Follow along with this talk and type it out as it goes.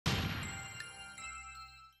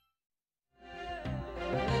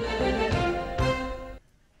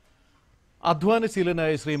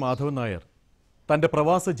അധ്വാനശീലനായ ശ്രീ മാധവൻ നായർ തന്റെ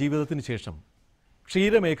പ്രവാസ ജീവിതത്തിന് ശേഷം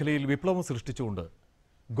ക്ഷീരമേഖലയിൽ വിപ്ലവം സൃഷ്ടിച്ചുകൊണ്ട്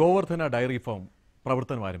ഗോവർദ്ധന ഡയറി ഫാം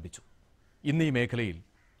പ്രവർത്തനം ആരംഭിച്ചു. ഇന്ന് ഈ മേഖലയിൽ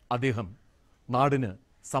അദ്ദേഹം നാടിന്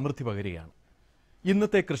സമൃദ്ധി പകരുകയാണ്.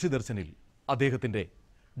 ഇന്നത്തെ കൃഷിദർശനിൽ അദ്ദേഹത്തിന്റെ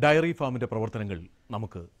ഡയറി ഫാമിന്റെ പ്രവർത്തനങ്ങൾ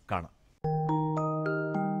നമുക്ക് കാണാം.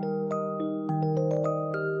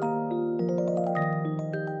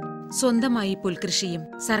 സ്വന്തമായി പുൽകൃഷിയും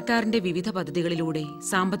സർക്കാരിന്റെ വിവിധ പദ്ധതികളിലൂടെ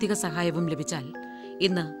സാമ്പത്തിക സഹായവും ലഭിച്ചാൽ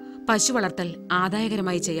ഇന്ന് പശു വളർത്തൽ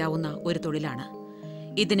ആദായകരമായി ചെയ്യാവുന്ന ഒരു തൊഴിലാണ്.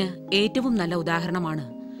 ഇതിന് ഏറ്റവും നല്ല ഉദാഹരണമാണ്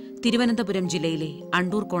തിരുവനന്തപുരം ജില്ലയിലെ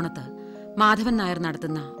അണ്ടൂർ കോണത്ത് മാധവൻ നായർ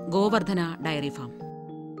നടത്തുന്ന ഗോവർദ്ധന ഡയറി ഫാം.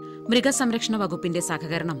 മൃഗസംരക്ഷണ വകുപ്പിന്റെ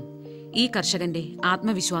സഹകരണം ഈ കർഷകന്റെ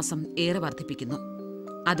ആത്മവിശ്വാസം ഏറെ വർദ്ധിപ്പിക്കുന്നു.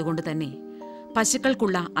 അതുകൊണ്ട് തന്നെ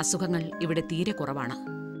പശുക്കൾക്കുള്ള അസുഖങ്ങൾ ഇവിടെ തീരെ കുറവാണ്.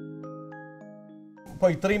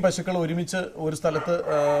 ഇപ്പോൾ ഇത്രയും പശുക്കൾ ഒരുമിച്ച് ഒരു സ്ഥലത്ത്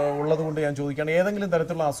ഉള്ളതുകൊണ്ട് ഞാൻ ചോദിക്കുകയാണ്, ഏതെങ്കിലും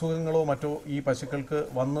തരത്തിലുള്ള അസുഖങ്ങളോ മറ്റോ ഈ പശുക്കൾക്ക്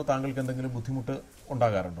വന്ന് താങ്കൾക്ക് എന്തെങ്കിലും ബുദ്ധിമുട്ട്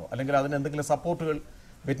ഉണ്ടാകാറുണ്ടോ? അല്ലെങ്കിൽ അതിന് എന്തെങ്കിലും സപ്പോർട്ടുകൾ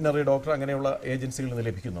വെറ്റിനറി ഡോക്ടർ അങ്ങനെയുള്ള ഏജൻസികളിൽ നിന്ന്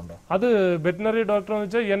ലഭിക്കുന്നുണ്ടോ? അത് വെറ്റിനറി ഡോക്ടർ എന്ന്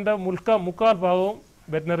വെച്ചാൽ എൻ്റെ മുക്കാൽ ഭാഗവും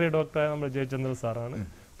വെറ്റിനറി ഡോക്ടറായ നമ്മുടെ ജയചന്ദ്രൻ സാറാണ്.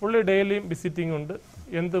 പുള്ളി ഡെയിലിയും വിസിറ്റിംഗ് ഉണ്ട്.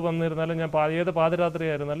 എന്ത് വന്നിരുന്നാലും ഞാൻ ഏത് പാതിരാത്രി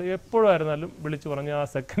ആയിരുന്നാലും എപ്പോഴും ആയിരുന്നാലും വിളിച്ചു പറഞ്ഞ് ആ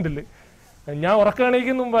സെക്കൻഡിൽ ഞാൻ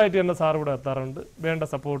ഉറക്കണിക്ക് മുമ്പായിട്ട് തന്നെ സാർ ഇവിടെ എത്താറുണ്ട്. വേണ്ട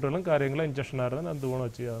സപ്പോർട്ടുകളും കാര്യങ്ങളും ഇഞ്ചക്ഷൻ ആയിരുന്നാലും എന്ത് ഗുണം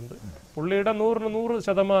ചെയ്യാറുണ്ട്. പുള്ളിയുടെ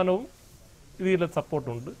 100% ഇതിലെ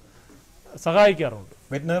സപ്പോർട്ടുണ്ട്, സഹായിക്കാറുണ്ട്.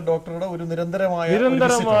 വെറ്റിനറി ഡോക്ടറുടെ ഒരു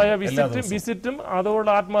നിരന്തരമായ വിസിറ്റും അതോടുള്ള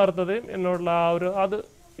ആത്മാർത്ഥതയും എന്നോടുള്ള ആ ഒരു അത്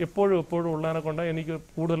എപ്പോഴും ഉള്ളതിനെ കൊണ്ട് എനിക്ക്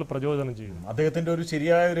കൂടുതൽ പ്രചോദനം ചെയ്യും. അദ്ദേഹത്തിന്റെ ഒരു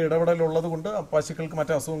ശരിയായ ഒരു ഇടപെടൽ ഉള്ളത് കൊണ്ട് പശുക്കൾക്ക്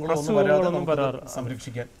മറ്റു അസുഖങ്ങളൊന്നും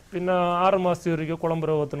സംരക്ഷിക്കാൻ. പിന്നെ 6 മാസത്തേക്ക് കുളമ്പ്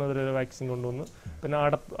രോഗത്തിനെതിരെ വാക്സിൻ കൊണ്ടുവന്ന്, പിന്നെ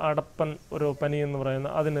അടപ്പൻ ഒരു പനി എന്ന് പറയുന്ന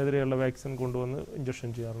അതിനെതിരെയുള്ള വാക്സിൻ കൊണ്ടുവന്ന് ഇഞ്ചക്ഷൻ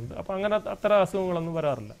ചെയ്യാറുണ്ട്. അപ്പൊ അങ്ങനെ അത്തരം അസുഖങ്ങളൊന്നും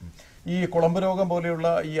വരാറില്ല. ഈ കുളമ്പ് രോഗം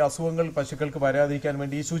പോലെയുള്ള ഈ അസുഖങ്ങൾ പശുക്കൾക്ക് വരാതിരിക്കാൻ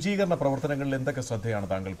വേണ്ടി ഈ ശുചീകരണ പ്രവർത്തനങ്ങളിൽ എന്തൊക്കെ ശ്രദ്ധയാണ്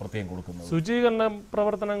താങ്കൾ പ്രത്യേകം കൊടുക്കുന്നത്? ശുചീകരണ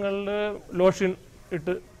പ്രവർത്തനങ്ങളിൽ ലോഷൻ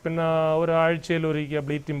ഇട്ട്, പിന്നെ ഒരാഴ്ചയിൽ ഒരിക്കൽ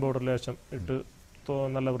ബ്ലീച്ചിങ് പൗഡർ ലേശം ഇട്ട്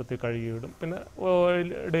നല്ല വൃത്തി കഴുകിയിടും. പിന്നെ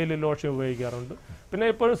ഡെയിലി ലോഷൻ ഉപയോഗിക്കാറുണ്ട്. പിന്നെ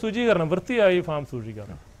എപ്പോഴും ശുചീകരണം വൃത്തിയായി ഫാം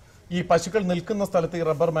സൂക്ഷിക്കാറുണ്ട്. ഈ പശുക്കൾ നിൽക്കുന്ന സ്ഥലത്ത് ഈ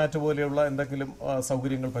റബ്ബർ മാറ്റ് പോലെയുള്ള എന്തെങ്കിലും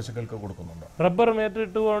സൗകര്യങ്ങൾ പശുക്കൾക്ക് കൊടുക്കുന്നുണ്ടോ? റബ്ബർ മാറ്റ്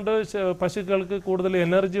ഇട്ടുകൊണ്ട് പശുക്കൾക്ക് കൂടുതൽ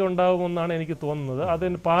എനർജി ഉണ്ടാകുമെന്നാണ് എനിക്ക് തോന്നുന്നത്.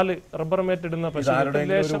 അതിന് പാല് റബ്ബർ മാറ്റ് ഇടുന്ന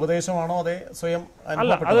ഉപദേശമാണോ അതേ സ്വയം?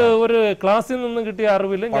 അല്ല, അത് ഒരു ക്ലാസ്സിൽ നിന്ന് കിട്ടിയ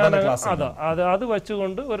അറിവിൽ ഞാൻ അത്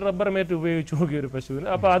വെച്ചുകൊണ്ട് ഒരു റബ്ബർ മാറ്റ് ഉപയോഗിച്ച് നോക്കിയ ഒരു പശുവിന്.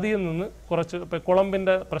 അപ്പൊ അതിൽ നിന്ന് കുറച്ച്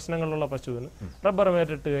കുളമ്പിന്റെ പ്രശ്നങ്ങളുള്ള പശുവിന് റബ്ബർ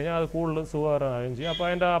മാറ്റ് ഇട്ട് കഴിഞ്ഞാൽ അത് കൂടുതൽ സുഖകരമാകുകയും ചെയ്യും. അപ്പൊ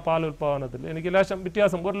അതിന്റെ ആ പാൽ ഉൽപാദനത്തിൽ എനിക്ക് ലേശം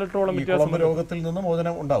വ്യത്യാസം, 1 ലിറ്ററോളം വ്യത്യാസം. രോഗത്തിൽ നിന്ന്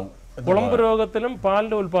മോചനം ഉണ്ടാവും. കുളമ്പ് രോഗത്തിലും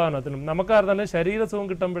പാലിന്റെ ഉൽപാദനത്തിലും നമുക്കറിയാം ശരീരസുഖം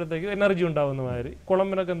കിട്ടുമ്പോഴത്തേക്ക് എനർജി ഉണ്ടാവുന്ന മാതിരി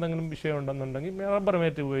കുളമ്പിനൊക്കെ എന്തെങ്കിലും വിഷയം ഉണ്ടെന്നുണ്ടെങ്കിൽ റബ്ബർ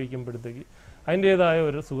മേറ്റ് ഉപയോഗിക്കുമ്പോഴത്തേക്ക് അതിൻ്റെതായ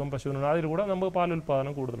ഒരു സുഖം പശുവിനുണ്ട്. അതിലൂടെ നമുക്ക് പാൽ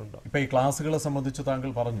ഉൽപാദനം കൂടുതലുണ്ടാവും. ഇപ്പൊ ഈ ക്ലാസ്സുകളെ സംബന്ധിച്ച്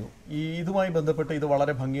താങ്കൾ പറഞ്ഞു, ഇതുമായി ബന്ധപ്പെട്ട് ഇത്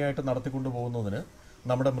വളരെ ഭംഗിയായിട്ട് നടത്തിക്കൊണ്ടു പോകുന്നതിന്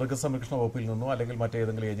നമ്മുടെ മൃഗസംരക്ഷണ വകുപ്പിൽ നിന്നോ അല്ലെങ്കിൽ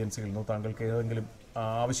മറ്റേതെങ്കിലും ഏജൻസികളിൽ നിന്നോ താങ്കൾക്ക് ഏതെങ്കിലും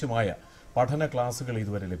ആവശ്യമായ പഠന ക്ലാസ്സുകൾ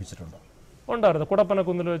ഇതുവരെ ലഭിച്ചിട്ടുണ്ടോ? ഉണ്ടായിരുന്നു.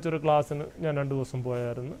 കുടപ്പനക്കുന്നിൽ വെച്ചൊരു ക്ലാസ്സിന് ഞാൻ 2 ദിവസം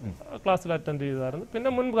പോയായിരുന്നു. ക്ലാസ്സിൽ അറ്റൻഡ് ചെയ്തായിരുന്നു. പിന്നെ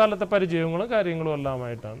മുൻകാലത്തെ പരിചയങ്ങളും കാര്യങ്ങളും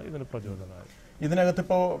എല്ലാമായിട്ടാണ് ഇതിന് പ്രചോദനമായത്.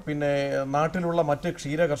 ഇതിനകത്തിപ്പോ പിന്നെ നാട്ടിലുള്ള മറ്റ്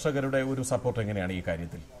ക്ഷീര കർഷകരുടെ ഒരു സപ്പോർട്ട് എങ്ങനെയാണ് ഈ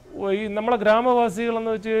കാര്യത്തിൽ? ഈ നമ്മളെ ഗ്രാമവാസികൾ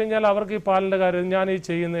എന്ന് വെച്ച് കഴിഞ്ഞാൽ അവർക്ക് ഈ പാലിന്റെ കാര്യം ഞാൻ ഈ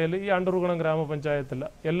ചെയ്യുന്നതിൽ ഈ അണ്ടൂർകുളം ഗ്രാമപഞ്ചായത്തില്ല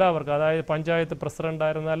എല്ലാവർക്കും, അതായത് പഞ്ചായത്ത് പ്രസിഡന്റ്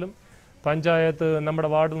ആയിരുന്നാലും പഞ്ചായത്ത് നമ്മുടെ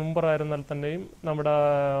വാർഡ് മെമ്പർ ആയിരുന്നാൽ തന്നെയും നമ്മുടെ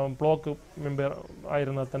ബ്ലോക്ക് മെമ്പർ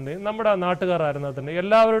ആയിരുന്നാൽ തന്നെയും നമ്മുടെ നാട്ടുകാരായിരുന്നാൽ തന്നെയും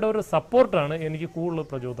എല്ലാവരുടെ ഒരു സപ്പോർട്ടാണ് എനിക്ക് കൂടുതൽ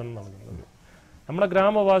പ്രചോദനം നൽകുന്നത്. നമ്മുടെ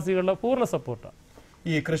ഗ്രാമവാസികളുടെ പൂർണ്ണ സപ്പോർട്ടാണ്.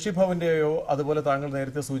 ഈ കൃഷിഭവന്റെയോ അതുപോലെ താങ്കൾ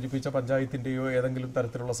നേരത്തെ സൂചിപ്പിച്ച പഞ്ചായത്തിന്റെയോ ഏതെങ്കിലും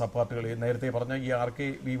തരത്തിലുള്ള സപ്പോർട്ടുകൾ, നേരത്തെ പറഞ്ഞ ഈ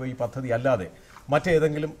RKVY പദ്ധതി അല്ലാതെ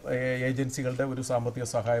മറ്റേതെങ്കിലും ഏജൻസികളുടെ ഒരു സാമ്പത്തിക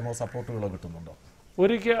സഹായമോ സപ്പോർട്ടുകളോ കിട്ടുന്നുണ്ടോ?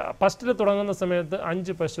 ഒരിക്കൽ ഫസ്റ്റിൽ തുടങ്ങുന്ന സമയത്ത്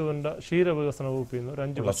 5 പശുവിന്റെ ക്ഷീരവികസന വകുപ്പിൽ നിന്ന് ഒരു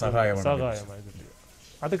 5 സഹായമായി കിട്ടി.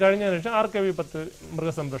 അത് കഴിഞ്ഞതിന് ശേഷം RKV 10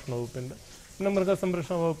 മൃഗസംരക്ഷണ വകുപ്പിന്റെ, പിന്നെ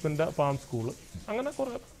മൃഗസംരക്ഷണ വകുപ്പിന്റെ ഫാം സ്കൂള്, അങ്ങനെ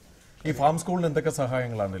കുറെ. ഈ ഫാം സ്കൂളിന് എന്തൊക്കെ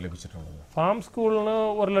സഹായങ്ങളാണ് ലഭിച്ചിട്ടുള്ളത്? ഫാം സ്കൂളിന്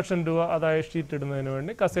 1 ലക്ഷം രൂപ, അതായത് ഷീറ്റ് ഇടുന്നതിന്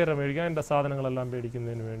വേണ്ടി, കസേര മേടിക്കാൻ, അതിന്റെ സാധനങ്ങളെല്ലാം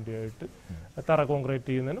മേടിക്കുന്നതിന് വേണ്ടിയായിട്ട്, തറ കോൺക്രീറ്റ്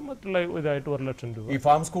ചെയ്യുന്നതിനും മറ്റുള്ള ഇതായിട്ട് 1 ലക്ഷം രൂപ. ഈ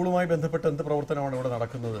ഫാം സ്കൂളുമായി ബന്ധപ്പെട്ട് എന്ത് പ്രവർത്തനമാണ് ഇവിടെ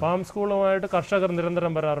നടക്കുന്നത്? ഫാം സ്കൂളുമായിട്ട് കർഷകർ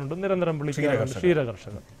നിരന്തരം വരാറുണ്ട്, നിരന്തരം വിളിക്കാറുണ്ട്.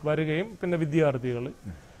 ക്ഷീരകർഷകർ വരികയും പിന്നെ വിദ്യാർത്ഥികൾ,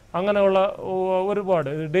 അങ്ങനെയുള്ള ഒരുപാട്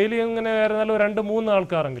ഡെയിലി ഇങ്ങനെ ആയിരുന്നാലും 2-3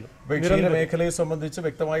 ആൾക്കാരെങ്കിലും. മേഖലയെ സംബന്ധിച്ച്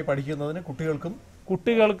വ്യക്തമായി പഠിക്കുന്നതിന്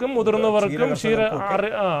കുട്ടികൾക്കും മുതിർന്നവർക്കും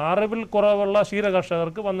അറിവിൽ കുറവുള്ള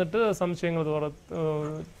ക്ഷീരകർഷകർക്ക് വന്നിട്ട് സംശയങ്ങൾ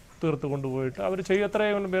തീർത്തു കൊണ്ടുപോയിട്ട് അവർ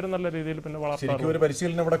എത്രയും പേര് നല്ല രീതിയിൽ പിന്നെ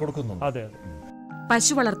വളർത്താറുണ്ട്. അതെ.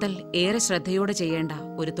 പശു വളർത്തൽ ഏറെ ശ്രദ്ധയോടെ ചെയ്യേണ്ട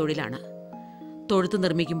ഒരു തൊഴിലാണ്. തൊഴുത്ത്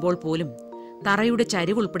നിർമ്മിക്കുമ്പോൾ പോലും തറയുടെ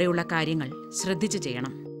ചരിവ് ഉൾപ്പെടെയുള്ള കാര്യങ്ങൾ ശ്രദ്ധിച്ചു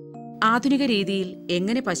ചെയ്യണം. ആധുനിക രീതിയിൽ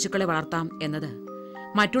എങ്ങനെ പശുക്കളെ വളർത്താം എന്നത്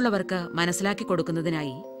മറ്റുള്ളവർക്ക് മനസ്സിലാക്കി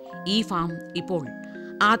കൊടുക്കുന്നതിനായി ഈ ഫാം ഇപ്പോൾ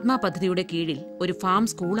ആത്മാ പദ്ധതിയുടെ കീഴിൽ ഒരു ഫാം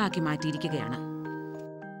സ്കൂളാക്കി മാറ്റിയിരിക്കുകയാണ്.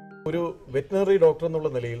 ഒരു വെറ്റിനറി ഡോക്ടർ എന്നുള്ള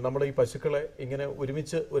നിലയിൽ നമ്മുടെ ഈ പശുക്കളെ ഇങ്ങനെ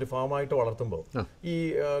ഒരുമിച്ച് ഒരു ഫാമായിട്ട് വളർത്തുമ്പോൾ ഈ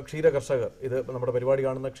ക്ഷീര കർഷകർ, ഇത് നമ്മുടെ പരിപാടി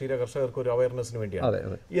കാണുന്ന ക്ഷീര കർഷകർക്ക് ഒരു അവയർനെസ്സിന്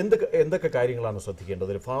വേണ്ടിയാണ്, എന്തൊക്കെ കാര്യങ്ങളാണ്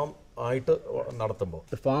ശ്രദ്ധിക്കേണ്ടത് ഫാം ആയിട്ട് നടത്തുമ്പോൾ?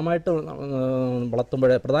 ഫാമായിട്ട്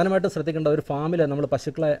വളർത്തുമ്പോഴേ പ്രധാനമായിട്ടും ശ്രദ്ധിക്കേണ്ട, ഒരു ഫാമിൽ നമ്മൾ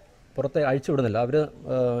പശുക്കളെ പുറത്തെ അഴിച്ചുവിടുന്നില്ല. അവർ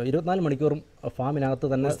 24 മണിക്കൂറും ഫാമിനകത്ത്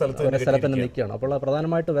തന്നെ ഒരു സ്ഥലത്ത് തന്നെ നിൽക്കുകയാണ്. അപ്പോൾ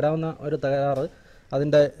പ്രധാനമായിട്ട് വരാവുന്ന ഒരു തകരാറ്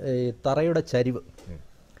അതിൻ്റെ ഈ തറയുടെ ചരിവ്.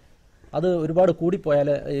 അത് ഒരുപാട് കൂടിപ്പോയാൽ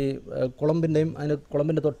ഈ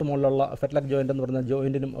കുളമ്പിൻ്റെ തൊട്ട് മുകളിലുള്ള ഫെറ്റ്ലക് ജോയിൻ്റ് എന്ന് പറയുന്ന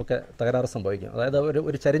ജോയിൻറ്റിനും ഒക്കെ തകരാറ് സംഭവിക്കും. അതായത്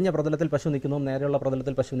ഒരു ചരിഞ്ഞ പ്രതലത്തിൽ പശു നിൽക്കുന്നതും നേരെയുള്ള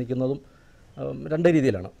പ്രതലത്തിൽ പശു നിൽക്കുന്നതും രണ്ട്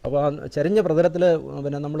രീതിയിലാണ്. അപ്പോൾ ആ ചരിഞ്ഞ പ്രതലത്തിൽ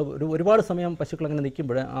നമ്മൾ ഒരുപാട് സമയം പശുക്കൾ അങ്ങനെ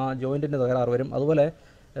നിൽക്കുമ്പോൾ ആ ജോയിൻറ്റിൻ്റെ തകരാറ് വരും. അതുപോലെ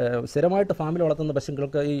സ്ഥിരമായിട്ട് ഫാമിൽ വളർത്തുന്ന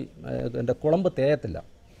പശുക്കൾക്ക് ഈ എൻ്റെ കുളമ്പ് തേയത്തില്ല.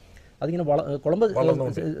 അതിങ്ങനെ കുളമ്പ്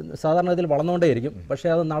സാധാരണ ഇതിൽ വളർന്നുകൊണ്ടേയിരിക്കും, പക്ഷേ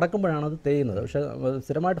അത് നടക്കുമ്പോഴാണ് അത് തേയുന്നത്. പക്ഷേ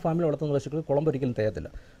സ്ഥിരമായിട്ട് ഫാമിൽ വളർത്തുന്ന പശുക്കൾ കുളമ്പ് ഒരിക്കലും തേയത്തില്ല.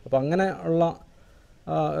 അപ്പോൾ അങ്ങനെ ഉള്ള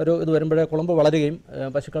ഇത് വരുമ്പോഴേ കുളമ്പ് വളരുകയും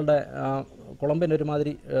പശുക്കളുടെ കുളമ്പിന്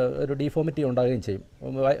ഒരുമാതിരി ഒരു ഡീഫോമിറ്റി ഉണ്ടാകുകയും ചെയ്യും,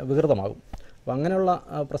 വികൃതമാകും. അപ്പോൾ അങ്ങനെയുള്ള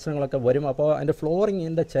പ്രശ്നങ്ങളൊക്കെ വരും. അപ്പോൾ അതിൻ്റെ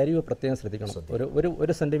ഫ്ലോറിങ്ങിൻ്റെ ചരിവ് പ്രത്യേകം ശ്രദ്ധിക്കണം.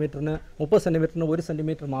 ഒരു സെൻറ്റിമീറ്ററിന് 30 സെൻറ്റിമീറ്ററിന് 1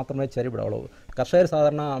 സെൻറ്റിമീറ്റർ മാത്രമേ ചരിവിടാവുള്ളൂ. കർഷകർ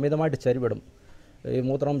സാധാരണ അമിതമായിട്ട് ചരിവിടും. ഈ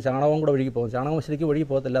മൂത്രം ചാണകവും കൂടെ ഒഴുകി പോകും. ചാണകം ശരിക്കും ഒഴുകി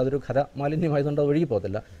പോകത്തില്ല, അതൊരു ഖര മാലിന്യമായതുകൊണ്ട് അത് ഒഴുകി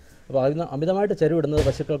പോകത്തില്ല. അപ്പോൾ അതിന് അമിതമായിട്ട് ചരിവിടുന്നത്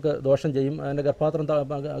പശുക്കൾക്ക് ദോഷം ചെയ്യും. അതിൻ്റെ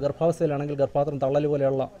ഗർഭാവസ്ഥയിലാണെങ്കിൽ ഗർഭാത്രം തള്ളൽ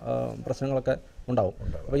പോലെയുള്ള പ്രശ്നങ്ങളൊക്കെ ഉണ്ടാവും.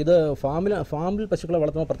 അപ്പോൾ ഇത് ഫാമിൽ പശുക്കളെ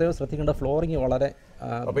വളർത്തുമ്പോൾ പ്രത്യേകം ശ്രദ്ധിക്കേണ്ട ഫ്ലോറിങ് വളരെ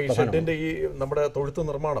നമ്മുടെ തൊഴുത്ത്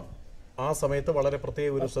നിർമ്മാണം ആ സമയത്ത് വളരെ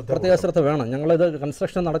പ്രത്യേക ശ്രദ്ധ വേണം. ഞങ്ങളിത്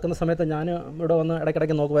കൺസ്ട്രക്ഷൻ നടക്കുന്ന സമയത്ത് ഞാൻ ഇവിടെ വന്ന്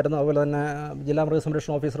ഇടയ്ക്കിടയ്ക്ക് നോക്കുമായിരുന്നു. അതുപോലെ തന്നെ ജില്ലാ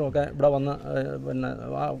മൃഗസംരക്ഷണ ഓഫീസറും ഒക്കെ ഇവിടെ വന്ന്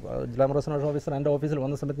ജില്ലാ മൃഗസംരക്ഷണ ഓഫീസർ എൻ്റെ ഓഫീസിൽ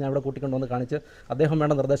വന്ന സമയത്ത് ഞാൻ ഇവിടെ കൂട്ടിക്കൊണ്ടുവന്ന് കാണിച്ച് അദ്ദേഹം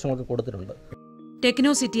വേണ്ട നിർദ്ദേശങ്ങളൊക്കെ കൊടുത്തിട്ടുണ്ട്.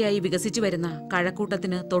 ടെക്നോ സിറ്റിയായി വികസിച്ചു വരുന്ന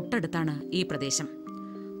കഴക്കൂട്ടത്തിന് തൊട്ടടുത്താണ് ഈ പ്രദേശം.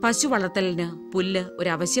 പശു വളർത്തലിന് പുല്ല്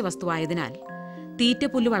ഒരു അവശ്യ വസ്തുവായതിനാൽ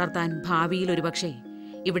തീറ്റപ്പുല്ല് വളർത്താൻ ഭാവിയിൽ ഒരുപക്ഷെ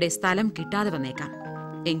ഇവിടെ സ്ഥലം കിട്ടാതെ വന്നേക്കാം.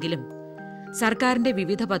 എങ്കിലും സർക്കാരിന്റെ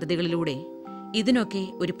വിവിധ പദ്ധതികളിലൂടെ ഇതിനൊക്കെ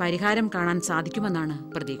ഒരു പരിഹാരം കാണാൻ സാധിക്കുമെന്നാണ്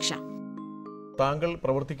പ്രതീക്ഷ. താങ്കൾ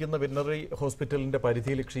പ്രവർത്തിക്കുന്ന വെറ്റിനറി ഹോസ്പിറ്റലിന്റെ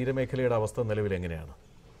പരിധിയിൽ ക്ഷീരമേഖലയുടെ അവസ്ഥ നിലവിൽ എങ്ങനെയാണ്?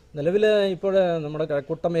 നിലവിൽ ഇപ്പോൾ നമ്മുടെ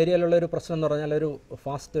കഴക്കൂട്ടം ഏരിയയിലുള്ള ഒരു പ്രശ്നം എന്ന് പറഞ്ഞാൽ ഒരു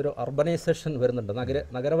അർബനൈസേഷൻ വരുന്നുണ്ട്.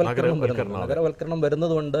 നഗരവൽക്കരണം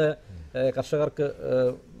വരുന്നതുകൊണ്ട് കർഷകർക്ക്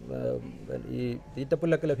ഈ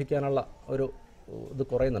തീറ്റപ്പുല്ലൊക്കെ ലഭിക്കാനുള്ള ഒരു ഇത്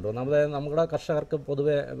കുറയുന്നുണ്ട്. ഒന്നാമത് നമ്മുടെ കർഷകർക്ക്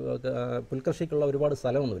പൊതുവെ പുൽകൃഷിക്കുള്ള ഒരുപാട്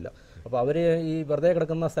സ്ഥലമൊന്നുമില്ല. അപ്പോൾ അവർ ഈ വെറുതെ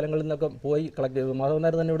കിടക്കുന്ന സ്ഥലങ്ങളിൽ നിന്നൊക്കെ പോയി കളക്ട് ചെയ്തു. മാധവൻ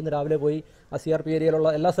നായർ തന്നെ ഇവിടുന്ന് രാവിലെ പോയി ആ CRP ഏരിയയിലുള്ള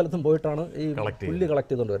എല്ലാ സ്ഥലത്തും പോയിട്ടാണ് ഈ പുല്ല് കളക്ട്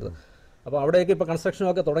ചെയ്തുകൊണ്ട് വരുന്നത്. അപ്പോൾ അവിടെയൊക്കെ ഇപ്പോൾ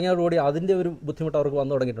കൺസ്ട്രക്ഷനൊക്കെ തുടങ്ങിയതോടുകൂടി അതിൻ്റെ ഒരു ബുദ്ധിമുട്ട് അവർക്ക്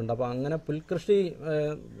വന്നു തുടങ്ങിയിട്ടുണ്ട്. അപ്പോൾ അങ്ങനെ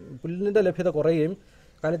പുല്ലിൻ്റെ ലഭ്യത കുറയുകയും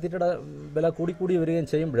കാലിത്തീറ്റയുടെ വില കൂടി വരികയും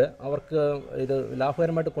ചെയ്യുമ്പോൾ അവർക്ക് ഇത്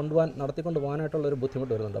ലാഭകരമായിട്ട് നടത്തിക്കൊണ്ട് പോകാനായിട്ടുള്ള ഒരു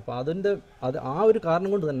ബുദ്ധിമുട്ട് വരുന്നുണ്ട്. അപ്പോൾ ആ ഒരു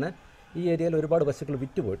കാരണം കൊണ്ട് തന്നെ ഈ ഏരിയയിൽ ഒരുപാട് പശുക്കൾ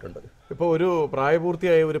വിറ്റുപോയിട്ടുണ്ട്. ഇപ്പോൾ ഒരു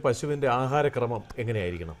പ്രായപൂർത്തിയായ ഒരു പശുവിൻ്റെ ആഹാരക്രമം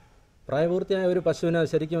എങ്ങനെയായിരിക്കണം? പ്രായപൂർത്തിയായ ഒരു പശുവിന്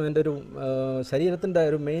ശരിക്കും അതിൻ്റെ ഒരു ശരീരത്തിൻ്റെ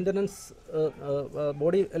ഒരു മെയിൻ്റനൻസ്,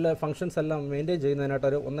 ബോഡി എല്ലാ ഫങ്ഷൻസ് എല്ലാം മെയിൻറ്റെയിൻ ചെയ്യുന്നതിനായിട്ട്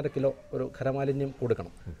ഒരു 1.5 കിലോ ഒരു ഖരമാലിന്യം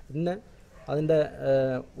കൊടുക്കണം. പിന്നെ അതിൻ്റെ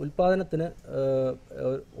ഉൽപ്പാദനത്തിന്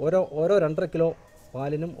ഓരോ 2.5 കിലോ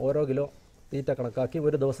പാലിനും ഓരോ കിലോ തീറ്റ കണക്കാക്കി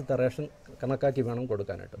ഒരു ദിവസത്തെ റേഷൻ കണക്കാക്കി വേണം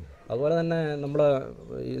കൊടുക്കാനായിട്ട്. അതുപോലെ തന്നെ നമ്മൾ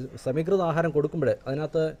ഈ സമീകൃത ആഹാരം കൊടുക്കുമ്പോൾ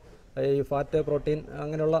അതിനകത്ത് ഈ ഫാറ്റ്, പ്രോട്ടീൻ,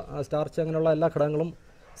 അങ്ങനെയുള്ള സ്റ്റാർച്ച്, അങ്ങനെയുള്ള എല്ലാ ഘടകങ്ങളും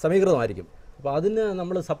സമീകൃതമായിരിക്കും. അപ്പോൾ അതിന്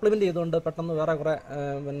നമ്മൾ സപ്ലിമെൻ്റ് ചെയ്തുകൊണ്ട് പെട്ടെന്ന് വേറെ കുറേ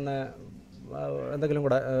എന്തെങ്കിലും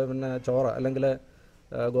കൂടെ ചോറ് അല്ലെങ്കിൽ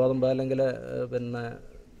ഗോതമ്പ് അല്ലെങ്കിൽ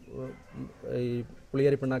ഈ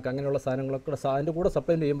പുളിയരി പിണ്ണാക്ക് അങ്ങനെയുള്ള സാധനങ്ങളൊക്കെ അതിൻ്റെ കൂടെ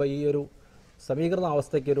സപ്ലിമെൻ്റ് ചെയ്യുമ്പോൾ ഈ ഒരു സമീകൃത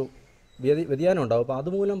അവസ്ഥയ്ക്കൊരു വ്യതിയാനം ഉണ്ടാകും. അപ്പോൾ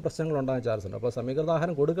അതുമൂലം പ്രശ്നങ്ങളുണ്ടാകാൻ ചാൻസ് ഉണ്ട്. അപ്പോൾ സമീകൃത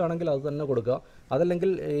ആഹാരം കൊടുക്കുകയാണെങ്കിൽ അത് തന്നെ കൊടുക്കുക.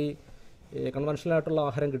 അതല്ലെങ്കിൽ ഈ കൺവെൻഷനലായിട്ടുള്ള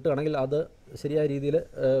ആഹാരം കിട്ടുകയാണെങ്കിൽ അത് ശരിയായ രീതിയിൽ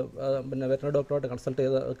വെറ്ററിനറി ഡോക്ടറുമായിട്ട് കൺസൾട്ട്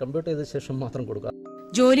ചെയ്ത് കമ്പ്യൂട്ട് ചെയ്ത ശേഷം മാത്രം കൊടുക്കുക.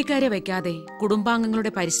 ജോലിക്കാരെ വയ്ക്കാതെ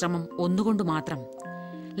കുടുംബാംഗങ്ങളുടെ പരിശ്രമം ഒന്നുകൊണ്ട് മാത്രം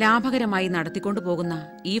ലാഭകരമായി നടത്തിക്കൊണ്ടു പോകുന്ന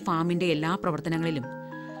ഈ ഫാമിന്റെ എല്ലാ പ്രവർത്തനങ്ങളിലും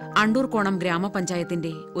അണ്ടൂർകോണം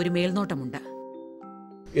ഗ്രാമപഞ്ചായത്തിന്റെ ഒരു മേൽനോട്ടമുണ്ട്.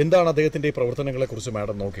 എന്താണ് അദ്ദേഹത്തിന്റെ ഈ പ്രവർത്തനങ്ങളെ കുറിച്ച്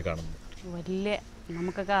മാഡം നോക്കിക്കാണുന്നത്? വലിയ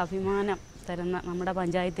നമുക്കൊക്കെ അഭിമാനം തരുന്ന നമ്മുടെ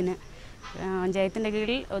പഞ്ചായത്തിൻ്റെ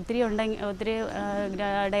കീഴിൽ ഒത്തിരി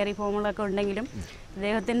ഡയറി ഫോമുകളൊക്കെ ഉണ്ടെങ്കിലും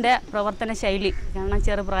അദ്ദേഹത്തിൻ്റെ പ്രവർത്തന ശൈലി കാരണം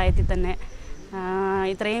ചെറുപ്രായത്തിൽ തന്നെ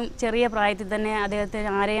ഇത്രയും ചെറിയ പ്രായത്തിൽ തന്നെ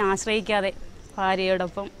അദ്ദേഹത്തിന് ആരെയും ആശ്രയിക്കാതെ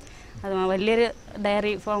ഭാര്യയോടൊപ്പം അത് വലിയൊരു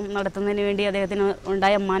ഡയറി ഫാം നടത്തുന്നതിന് വേണ്ടി അദ്ദേഹത്തിന്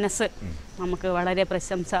ഉണ്ടായ മനസ്സ് നമുക്ക് വളരെ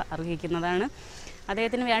പ്രശംസ അർഹിക്കുന്നതാണ്.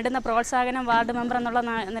 അദ്ദേഹത്തിന് വേണ്ടുന്ന പ്രോത്സാഹനം വാർഡ് മെമ്പർ എന്നുള്ള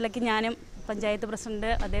നിലയ്ക്ക് ഞാനും പഞ്ചായത്ത്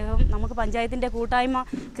പ്രസിഡന്റ്, അദ്ദേഹം നമുക്ക് പഞ്ചായത്തിൻ്റെ കൂട്ടായ്മ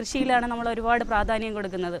കൃഷിയിലാണ് നമ്മൾ ഒരുപാട് പ്രാധാന്യം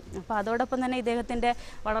കൊടുക്കുന്നത്. അപ്പോൾ അതോടൊപ്പം തന്നെ ഇദ്ദേഹത്തിൻ്റെ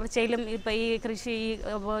വളർച്ചയിലും ഇപ്പോൾ ഈ കൃഷി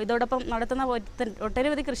ഇതോടൊപ്പം നടത്തുന്ന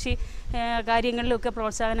ഒട്ടനവധി കൃഷി കാര്യങ്ങളിലൊക്കെ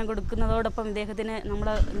പ്രോത്സാഹനം കൊടുക്കുന്നതോടൊപ്പം ഇദ്ദേഹത്തിന്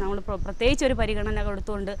നമ്മൾ പ്രത്യേകിച്ച് ഒരു പരിഗണന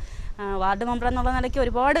കൊടുത്തുകൊണ്ട് വാർഡ് മെമ്പർ എന്നുള്ള നിലയ്ക്ക്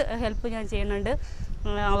ഒരുപാട് ഹെൽപ്പ് ഞാൻ ചെയ്യുന്നുണ്ട്.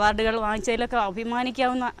 അവാർഡുകൾ വാങ്ങിച്ചതിലൊക്കെ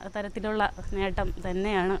അഭിമാനിക്കാവുന്ന തരത്തിലുള്ള നേട്ടം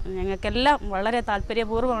തന്നെയാണ്. ഞങ്ങൾക്കെല്ലാം വളരെ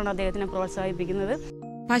താല്പര്യപൂർവ്വമാണ് അദ്ദേഹത്തിനെ പ്രോത്സാഹിപ്പിക്കുന്നത്.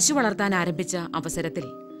 പശു വളർത്താൻ ആരംഭിച്ച അവസരത്തിൽ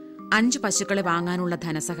 5 പശുക്കളെ വാങ്ങാനുള്ള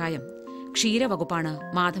ധനസഹായം ക്ഷീരവകുപ്പാണ്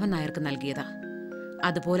മാധവൻ നായർക്ക് നൽകിയത്.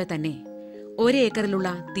 അതുപോലെ തന്നെ 1 ഏക്കറിലുള്ള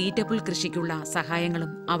തീറ്റപ്പുൽ കൃഷിക്കുള്ള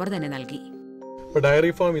സഹായങ്ങളും അവർ തന്നെ നൽകി.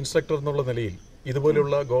 ഡയറി ഫാം ഇൻസ്ട്രക്ടർ എന്നുള്ള നിലയിൽ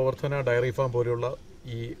ഇതുപോലെയുള്ള ഗോവർദ്ധന ഡയറി ഫാം പോലെയുള്ള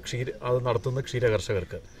ഈ അത് നടത്തുന്ന ക്ഷീര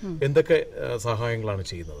കർഷകർക്ക് എന്തൊക്കെ സഹായങ്ങളാണ്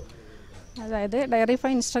ചെയ്യുന്നത്? അതായത് ഡയറി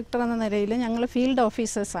ഫാം ഇൻസ്ട്രക്ടർ എന്ന നിലയിൽ ഞങ്ങൾ ഫീൽഡ്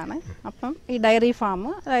ഓഫീസേഴ്സാണ്. അപ്പം ഈ ഡയറി ഫാം,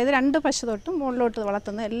 അതായത് 2 പശു തൊട്ടും മുകളിലോട്ട്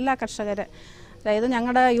വളർത്തുന്ന എല്ലാ കർഷകരെ, അതായത്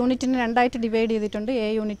ഞങ്ങളുടെ യൂണിറ്റിനെ 2ആയിട്ട് ഡിവൈഡ് ചെയ്തിട്ടുണ്ട്. A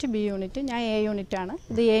unit, B unit. ഞാൻ എ യൂണിറ്റാണ്.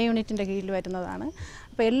 ഇത് എ യൂണിറ്റിൻ്റെ കീഴിൽ വരുന്നതാണ്.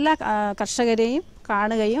 അപ്പോൾ എല്ലാ കർഷകരെയും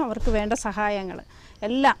കാണുകയും അവർക്ക് വേണ്ട സഹായങ്ങൾ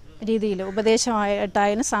എല്ലാ രീതിയിലും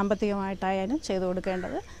ഉപദേശമായിട്ടായാലും സാമ്പത്തികമായിട്ടായാലും ചെയ്തു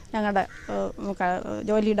കൊടുക്കേണ്ടത് ഞങ്ങളുടെ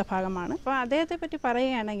ജോലിയുടെ ഭാഗമാണ്. അപ്പോൾ അദ്ദേഹത്തെ പറ്റി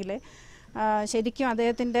പറയുകയാണെങ്കിൽ ശരിക്കും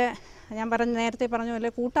അദ്ദേഹത്തിൻ്റെ നേരത്തെ പറഞ്ഞ പോലെ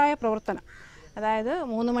കൂട്ടായ പ്രവർത്തനം, അതായത്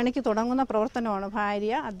 3 മണിക്ക് തുടങ്ങുന്ന പ്രവർത്തനമാണ്.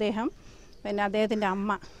 ഭാര്യ, അദ്ദേഹം, പിന്നെ അദ്ദേഹത്തിൻ്റെ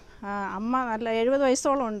അമ്മ നല്ല 70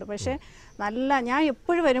 വയസ്സോളം ഉണ്ട്. പക്ഷേ ഞാൻ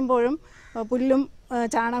എപ്പോഴും വരുമ്പോഴും പുല്ലും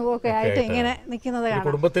ചാണകവും ഒക്കെ ആയിട്ട് ഇങ്ങനെ നിൽക്കുന്നത് കാണാം.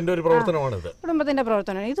 കുടുംബത്തിൻ്റെ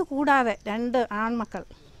പ്രവർത്തനമാണ്. ഇത് കൂടാതെ 2 ആൺമക്കൾ,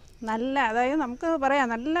 അതായത് നമുക്ക് പറയാം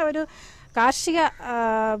നല്ല ഒരു കാർഷിക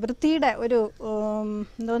വൃത്തിയുടെ ഒരു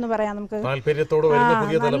എന്തോന്ന് പറയാം, നമുക്ക്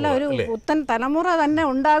നല്ല ഒരു പുത്തൻ തലമുറ തന്നെ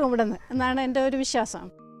ഉണ്ടാകും ഇവിടുന്ന് എന്നാണ് എൻ്റെ ഒരു വിശ്വാസം.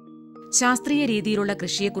 ശാസ്ത്രീയ രീതിയിലുള്ള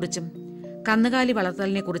കൃഷിയെക്കുറിച്ചും കന്നുകാലി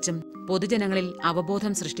വളർത്തലിനെക്കുറിച്ചും പൊതുജനങ്ങളിൽ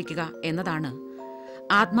അവബോധം സൃഷ്ടിക്കുക എന്നതാണ്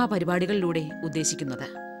ആത്മാ പരിപാടികളിലൂടെ ഉദ്ദേശിക്കുന്നത്.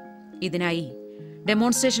 ഇതിനായി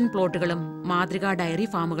ഡെമോൺസ്ട്രേഷൻ പ്ലോട്ടുകളും മാതൃകാ ഡയറി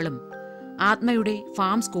ഫാമുകളും ആത്മയുടെ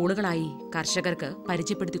ഫാം സ്കൂളുകളായി കർഷകർക്ക്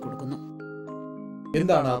പരിചയപ്പെടുത്തി കൊടുക്കുന്നു.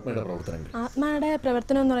 എന്താണ് ആത്മയുടെ പ്രവർത്തനങ്ങൾ? ആത്മയുടെ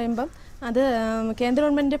പ്രവർത്തനം എന്ന് പറയുമ്പം അത് കേന്ദ്ര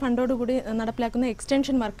ഗവൺമെന്റ് ഫണ്ടോടുകൂടി നടപ്പിലാക്കുന്ന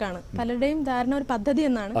എക്സ്റ്റൻഷൻ വർക്കാണ്. പലരുടെയും ധാരണ ഒരു പദ്ധതി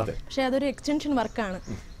എന്നാണ്, പക്ഷേ അതൊരു എക്സ്റ്റൻഷൻ വർക്കാണ്.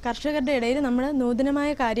 കർഷകരുടെ ഇടയിൽ നമ്മൾ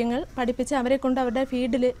നൂതനമായ കാര്യങ്ങൾ പഠിപ്പിച്ച് അവരെ കൊണ്ട് അവരുടെ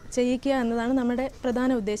ഫീൽഡിൽ ചെയ്യിക്കുക എന്നതാണ് നമ്മുടെ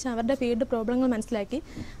പ്രധാന ഉദ്ദേശം. അവരുടെ ഫീൽഡ് പ്രോബ്ലങ്ങൾ മനസ്സിലാക്കി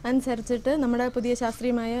അനുസരിച്ചിട്ട് നമ്മുടെ പുതിയ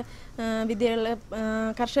ശാസ്ത്രീയമായ വിദ്യകൾ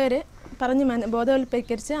കർഷകരെ പറഞ്ഞ്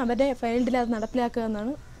ബോധവൽക്കരിച്ച് അവരുടെ ഫീൽഡിൽ അത് നടപ്പിലാക്കുക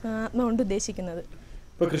എന്നാണ് ആത്മ കൊണ്ട് ഉദ്ദേശിക്കുന്നത്.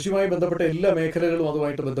 കൃഷിയുമായി ബന്ധപ്പെട്ട എല്ലാ മേഖലകളും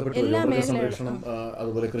അതുമായിട്ട് ബന്ധപ്പെട്ട് സംരക്ഷണം,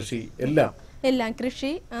 അതുപോലെ കൃഷി എല്ലാം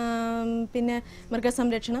കൃഷി, പിന്നെ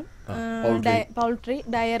മൃഗസംരക്ഷണം, പൗൾട്രി,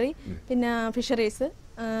 ഡയറി, പിന്നെ ഫിഷറീസ്,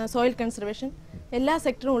 സോയിൽ കൺസർവേഷൻ, എല്ലാ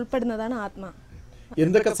സെക്ടറും ഉൾപ്പെടുന്നതാണ് ആത്മ.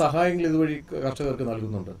 എന്തൊക്കെ സഹായങ്ങൾ ഇതുവഴി കർഷകർക്ക്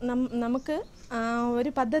നൽകുന്നുണ്ട്? നമുക്ക്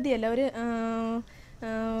ഒരു പദ്ധതിയല്ല, ഒരു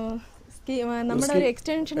നമ്മുടെ ഒരു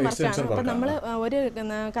എക്സ്റ്റൻഷൻ വർക്കാണ്. അപ്പം നമ്മൾ ഒരു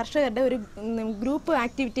കർഷകരുടെ ഒരു ഗ്രൂപ്പ്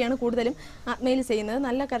ആക്ടിവിറ്റിയാണ് കൂടുതലും ആത്മയിൽ ചെയ്യുന്നത്.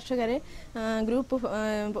 നല്ല കർഷകരെ ഗ്രൂപ്പ്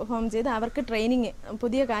ഫോം ചെയ്ത് അവർക്ക് ട്രെയിനിങ്,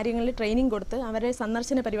 പുതിയ കാര്യങ്ങളിൽ ട്രെയിനിങ് കൊടുത്ത് അവരെ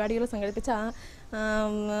സന്ദർശന പരിപാടികൾ സംഘടിപ്പിച്ച് ആ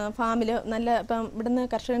ഫാമിൽ ഇപ്പം ഇവിടുന്ന്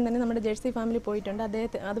കർഷകൻ തന്നെ നമ്മുടെ ജേഴ്സി ഫാമിൽ പോയിട്ടുണ്ട്.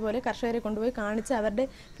 അതുപോലെ കർഷകരെ കൊണ്ടുപോയി കാണിച്ച് അവരുടെ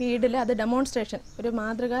ഫീൽഡിൽ അത് ഡെമോൺസ്ട്രേഷൻ, ഒരു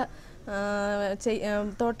മാതൃക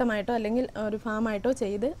തോട്ടമായിട്ടോ അല്ലെങ്കിൽ ഒരു ഫാമായിട്ടോ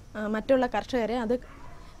ചെയ്ത് മറ്റുള്ള കർഷകരെ അത്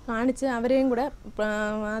കാണിച്ച് അവരെയും കൂടെ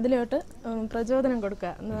അതിലോട്ട് പ്രചോദനം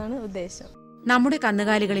കൊടുക്കുക എന്നതാണ് ഉദ്ദേശം. നമ്മുടെ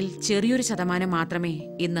കന്നുകാലികളിൽ ചെറിയൊരു ശതമാനം മാത്രമേ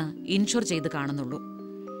ഇന്ന് ഇൻഷുർ ചെയ്ത് കാണുന്നുള്ളൂ.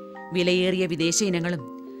 വിലയേറിയ വിദേശ ഇനങ്ങളും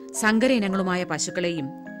സങ്കര ഇനങ്ങളുമായ പശുക്കളെയും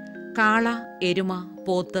കാള, എരുമ,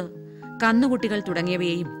 പോത്ത്, കന്നുകുട്ടികൾ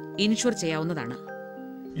തുടങ്ങിയവയെയും ഇൻഷുർ ചെയ്യാവുന്നതാണ്.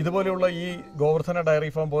 ഇതുപോലെയുള്ള ഈ ഗോവർദ്ധന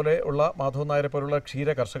ഡയറി ഫാം പോലെ ഉള്ള മാധവൻ നായരെ പോലുള്ള ക്ഷീര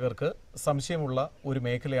കർഷകർക്ക് സംശയമുള്ള ഒരു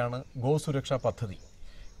മേഖലയാണ് ഗോസുരക്ഷാ പദ്ധതി.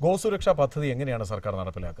 ഗോസുരക്ഷാ പദ്ധതി എങ്ങനെയാണ് സർക്കാർ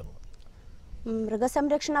നടപ്പിലാക്കുന്നത്?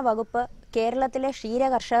 മൃഗസംരക്ഷണ വകുപ്പ് കേരളത്തിലെ ക്ഷീര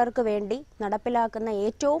കർഷകർക്ക് വേണ്ടി നടപ്പിലാക്കുന്ന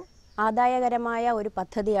ഏറ്റവും ആദായകരമായ ഒരു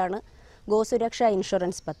പദ്ധതിയാണ് ഗോസുരക്ഷാ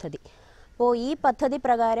ഇൻഷുറൻസ് പദ്ധതി. അപ്പോൾ ഈ പദ്ധതി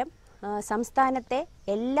പ്രകാരം സംസ്ഥാനത്തെ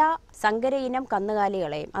എല്ലാ സങ്കര ഇനം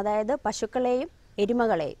കന്നുകാലികളെയും, അതായത് പശുക്കളെയും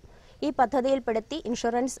എരുമകളെയും ഈ പദ്ധതിയിൽപ്പെടുത്തി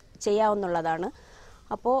ഇൻഷുറൻസ് ചെയ്യാവുന്നതാണ്.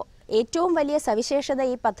 അപ്പോൾ ഏറ്റവും വലിയ സവിശേഷത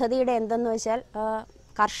ഈ പദ്ധതിയുടെ എന്തെന്ന് വെച്ചാൽ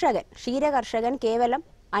ക്ഷീര കർഷകൻ കേവലം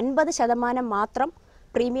 50% മാത്രം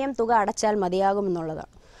പ്രീമിയം തുക അടച്ചാൽ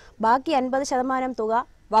മതിയാകുമെന്നുള്ളതാണ്. ബാക്കി 50% തുക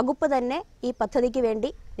വകുപ്പ് തന്നെ ഈ പദ്ധതിക്ക് വേണ്ടി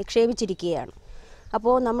നിക്ഷേപിച്ചിരിക്കുകയാണ്.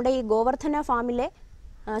 അപ്പോൾ നമ്മുടെ ഈ ഗോവർദ്ധന ഫാമിലെ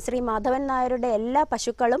ശ്രീ മാധവൻ നായരുടെ എല്ലാ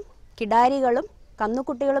പശുക്കളും കിടാരികളും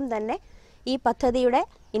കന്നുകുട്ടികളും തന്നെ ഈ പദ്ധതിയുടെ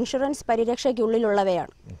ഇൻഷുറൻസ്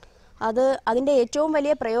പരിരക്ഷയ്ക്കുള്ളിലുള്ളവയാണ്. അതിൻ്റെ ഏറ്റവും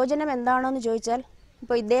വലിയ പ്രയോജനം എന്താണെന്ന് ചോദിച്ചാൽ,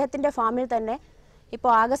 ഇപ്പോൾ ഇദ്ദേഹത്തിൻ്റെ ഫാമിൽ തന്നെ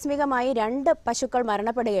ഇപ്പോൾ ആകസ്മികമായി 2 പശുക്കൾ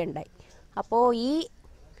മരണപ്പെടുകയുണ്ടായി. അപ്പോൾ ഈ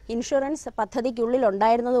ഇൻഷുറൻസ് പദ്ധതിക്കുള്ളിൽ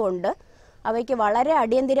ഉണ്ടായിരുന്നതുകൊണ്ട് അവയ്ക്ക് വളരെ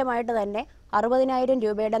അടിയന്തിരമായിട്ട് തന്നെ 60,000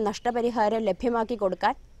 രൂപയുടെ നഷ്ടപരിഹാരം ലഭ്യമാക്കി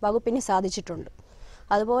കൊടുക്കാൻ വകുപ്പിന് സാധിച്ചിട്ടുണ്ട്.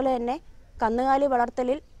 അതുപോലെ തന്നെ കന്നുകാലി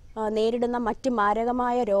വളർത്തലിൽ നേരിടുന്ന മറ്റ്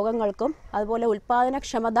മാരകമായ രോഗങ്ങൾക്കും അതുപോലെ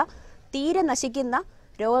ഉൽപ്പാദനക്ഷമത തീരെ നശിക്കുന്ന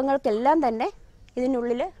രോഗങ്ങൾക്കെല്ലാം തന്നെ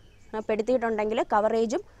ഇതിനുള്ളിൽ പെടുത്തിയിട്ടുണ്ടെങ്കിൽ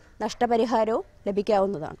കവറേജും നഷ്ടപരിഹാരവും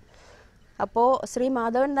ലഭിക്കാവുന്നതാണ്. അപ്പോൾ ശ്രീ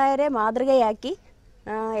മാധവൻ നായരെ മാതൃകയാക്കി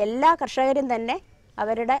എല്ലാ കർഷകരും തന്നെ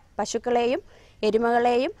അവരുടെ പശുക്കളെയും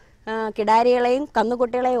എരുമകളെയും കിടാരികളെയും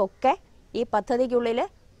കന്നുകുട്ടികളെയും ഒക്കെ ഈ പദ്ധതിക്കുള്ളിൽ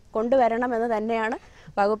കൊണ്ടുവരണമെന്ന് തന്നെയാണ്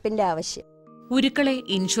വകുപ്പിൻ്റെ ആവശ്യം. ഉരുക്കളെ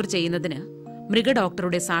ഇൻഷുർ ചെയ്യുന്നതിന്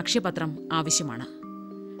മൃഗഡോക്ടറുടെ സാക്ഷ്യപത്രം ആവശ്യമാണ്.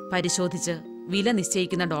 പരിശോധിച്ച് വില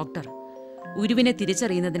നിശ്ചയിക്കുന്ന ഡോക്ടർ ഉരുവിനെ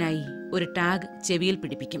തിരിച്ചറിയുന്നതിനായി ഒരു ടാഗ് ചെവിയിൽ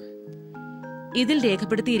പിടിപ്പിക്കും. ഇതിൽ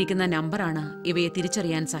രേഖപ്പെടുത്തിയിരിക്കുന്ന നമ്പറാണ് ഇവയെ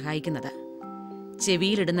തിരിച്ചറിയാൻ സഹായിക്കുന്നത്.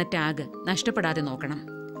 ചെവിയിലിടുന്ന ടാഗ് നഷ്ടപ്പെടാതെ നോക്കണം.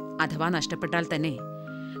 അഥവാ നഷ്ടപ്പെട്ടാൽ തന്നെ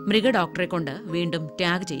മൃഗഡോക്ടറെ കൊണ്ട് വീണ്ടും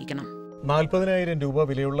ടാഗ് ചെയ്യിക്കണം. 40,000 രൂപ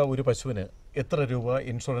വിലയുള്ള ഒരു പശുവിന് എത്ര രൂപ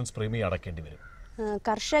ഇൻഷുറൻസ് പ്രീമിയം അടയ്ക്കേണ്ടി വരും?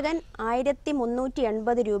 കർഷകൻ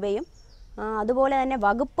 1,380 രൂപയും അതുപോലെ തന്നെ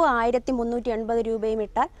വകുപ്പ് 1,380 രൂപയും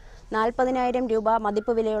ഇട്ടാൽ 40,000 രൂപ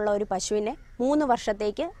മതിപ്പ് വിലയുള്ള ഒരു പശുവിനെ 3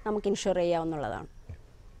 വർഷത്തേക്ക് നമുക്ക് ഇൻഷുർ ചെയ്യാവുന്നതാണ്.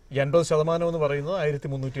 80% എന്ന് പറയുന്നത്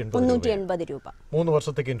 1,380 രൂപ 3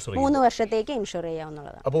 വർഷത്തേക്ക് ഇൻഷുർ 3 വർഷത്തേക്ക് ഇൻഷുർ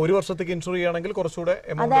ചെയ്യാവുന്നതാണ്. അപ്പോൾ 1 വർഷത്തേക്ക് ഇൻഷുർ ചെയ്യുകയാണെങ്കിൽ കുറച്ചുകൂടെ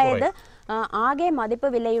അതായത് ആകെ മതിപ്പ്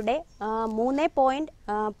വിലയുടെ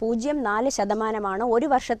 3.04% 1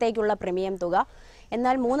 വർഷത്തേക്കുള്ള പ്രീമിയം തുക.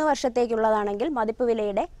 എന്നാൽ 3 വർഷത്തേക്കുള്ളതാണെങ്കിൽ മതിപ്പ്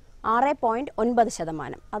വിലയുടെ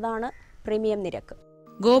 6.9% അതാണ് പ്രീമിയം നിരക്ക്.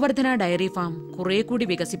 ഗോവർദ്ധന ഡയറി ഫാം കുറെ കൂടി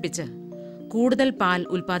വികസിപ്പിച്ച് കൂടുതൽ പാൽ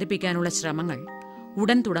ഉൽപ്പാദിപ്പിക്കാനുള്ള ശ്രമങ്ങൾ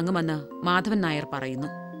ഉടൻ തുടങ്ങുമെന്ന് മാധവൻ നായർ പറയുന്നു.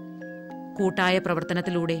 കൂട്ടായ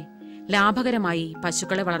പ്രവർത്തനത്തിലൂടെ ലാഭകരമായി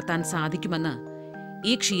പശുക്കളെ വളർത്താൻ സാധിക്കുമെന്ന്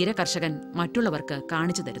ഈ ക്ഷീര കർഷകൻ മറ്റുള്ളവർക്ക്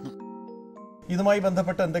കാണിച്ചു തരുന്നു. ഇതുമായി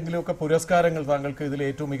ബന്ധപ്പെട്ട എന്തെങ്കിലുമൊക്കെ പുരസ്കാരങ്ങൾ താങ്കൾക്ക് ഇതിൽ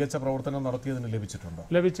ഏറ്റവും മികച്ച പ്രവർത്തനം നടത്തിയതിന് ലഭിച്ചിട്ടുണ്ടോ?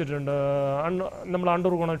 ലഭിച്ചിട്ടുണ്ട്. നമ്മൾ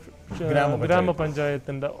അണ്ടൂർകുണം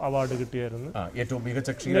ഗ്രാമപഞ്ചായത്തിന്റെ അവാർഡ് കിട്ടിയായിരുന്നു. ഏറ്റവും മികച്ച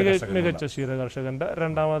ക്ഷീര കർഷകന്റെ.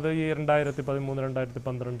 രണ്ടാമത് ഈ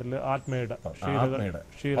 2013-2012 ആത്മയുടെ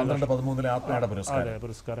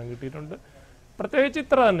പുരസ്കാരം കിട്ടിയിട്ടുണ്ട്. പ്രത്യേകിച്ച്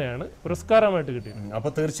ഇത്ര തന്നെയാണ് പുരസ്കാരമായിട്ട് കിട്ടിയത്. അപ്പൊ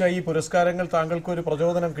തീർച്ചയായും ഈ പുരസ്കാരങ്ങൾ താങ്കൾക്ക് ഒരു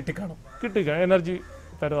പ്രചോദനം കിട്ടിക്കാണും. എനർജി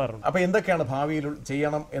തരുവാറുണ്ട്. അപ്പൊ എന്തൊക്കെയാണ് ഭാവിയിൽ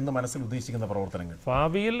ചെയ്യണം എന്ന് മനസ്സിൽ ഉദ്ദേശിക്കുന്ന പ്രവർത്തനങ്ങൾ?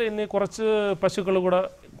 ഭാവിയിൽ ഇനി കുറച്ച് പശുക്കൾ കൂടെ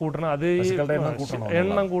കൂട്ടണം. അത്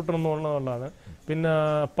എണ്ണം കൂട്ടണം എന്നുള്ളതാണ്. പിന്നെ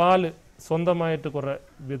പാല് സ്വന്തമായിട്ട് കുറെ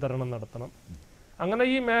വിതരണം നടത്തണം. അങ്ങനെ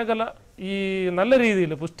ഈ മേഖല ഈ നല്ല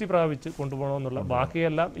രീതിയിൽ പുഷ്ടി പ്രാപിച്ച് കൊണ്ടുപോകണമെന്നുള്ള,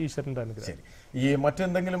 ബാക്കിയെല്ലാം ഈശ്വരന്റെ അനുഗ്രഹം. ഈ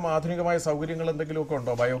മറ്റെന്തെങ്കിലും ആധുനികമായ സൗകര്യങ്ങൾ എന്തെങ്കിലും ഒക്കെ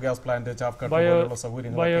ഉണ്ടോ? Biogas plant, chaff cutter,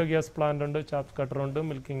 biogas plant ഉണ്ട്, ചാഫ് കട്ടർ ഉണ്ട്,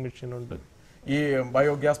 മിൽക്കിംഗ് മെഷീൻ ഉണ്ട്. ഈ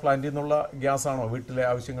ബയോഗ്യാസ് പ്ലാന്റിൽ നിന്നുള്ള ഗ്യാസ് ആണോ വീട്ടിലെ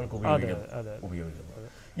ആവശ്യങ്ങൾക്ക് ഉപയോഗിക്കുന്നത്?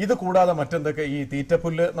 ഇത് കൂടാതെ മറ്റെന്തൊക്കെ? ഈ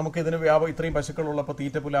തീറ്റപ്പുല്ല് നമുക്ക് ഇതിന് ഇത്രയും പശുക്കളുള്ളപ്പോൾ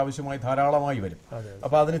തീറ്റപ്പുല്ല് ആവശ്യമായി ധാരാളമായി വരും.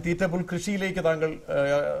 അപ്പൊ അതിന് തീറ്റപ്പുൽ കൃഷിയിലേക്ക് താങ്കൾ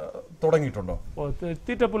തുടങ്ങിയിട്ടുണ്ടോ?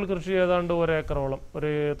 തീറ്റപ്പുൽ കൃഷി ഏതാണ്ട് 1 ഏക്കറോളം,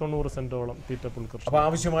 ഒരു 90 സെന്റോളം തീറ്റപ്പുൽ കൃഷി. അപ്പൊ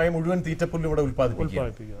ആവശ്യമായ മുഴുവൻ തീറ്റപ്പുല്ലും ഇവിടെ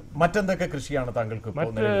ഉൽപ്പാദിപ്പിക്കുക. മറ്റെന്തൊക്കെ കൃഷിയാണ് താങ്കൾക്ക്?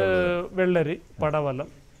 മറ്റ് വെള്ളരി, പടവലം,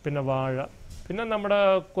 പിന്നെ വാഴ, പിന്നെ നമ്മുടെ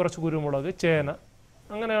കുറച്ച് കുരുമുളക്, ചേന,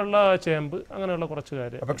 അങ്ങനെയുള്ള ചേമ്പ്, അങ്ങനെയുള്ള കുറച്ച്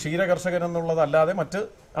കാര്യം. അപ്പൊ ക്ഷീര കർഷകൻ എന്നുള്ളതല്ലാതെ മറ്റ്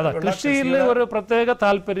കൃഷിയിൽ ഒരു പ്രത്യേക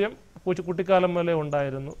താല്പര്യം കുട്ടിക്കാലം മുതലേ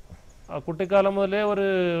ഉണ്ടായിരുന്നു. കുട്ടിക്കാലം മുതലേ ഒരു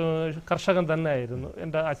കർഷകൻ തന്നെ ആയിരുന്നു.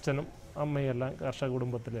 എൻ്റെ അച്ഛനും അമ്മയും എല്ലാം കർഷക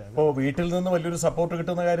കുടുംബത്തിലെയാണ്. അപ്പോൾ വീട്ടിൽ നിന്ന് വലിയൊരു സപ്പോർട്ട്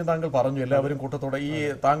കിട്ടുന്ന കാര്യം താങ്കൾ പറഞ്ഞു, എല്ലാവരും കൂട്ടത്തോടെ. ഈ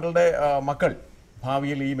താങ്കളുടെ മക്കൾ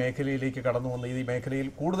ഭാവിയിൽ ഈ മേഖലയിലേക്ക് കടന്നു വന്ന് ഈ മേഖലയിൽ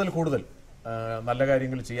കൂടുതൽ നല്ല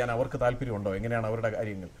കാര്യങ്ങൾ ചെയ്യാൻ അവർക്ക് താല്പര്യമുണ്ടോ? എങ്ങനെയാണ് അവരുടെ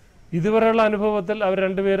കാര്യങ്ങൾ? ഇതുവരെയുള്ള അനുഭവത്തിൽ അവർ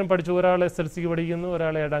രണ്ടുപേരും പഠിച്ചു. ഒരാൾ SLCക്ക് പഠിക്കുന്നു,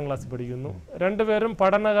 ഒരാൾ 7ാം ക്ലാസ്സിൽ പഠിക്കുന്നു. രണ്ടുപേരും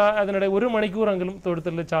അതിനിടെ 1 മണിക്കൂറെങ്കിലും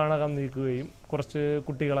തൊഴുത്തിൽ ചാണകം നീക്കുകയും കുറച്ച്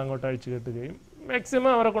കുട്ടികൾ അങ്ങോട്ട് അഴിച്ചു കെട്ടുകയും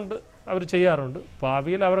മാക്സിമം അവരെ കൊണ്ട് അവർ ചെയ്യാറുണ്ട്.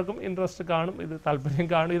 ഭാവിയിൽ അവർക്കും ഇൻട്രസ്റ്റ് കാണും, ഇത് താല്പര്യം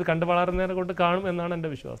കാണും, ഇത് കണ്ടു വളരുന്നതിനെ കൊണ്ട് കാണും എന്നാണ്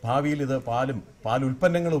എൻ്റെ വിശ്വാസം. ഭാവിയിൽ ഇത് പാൽ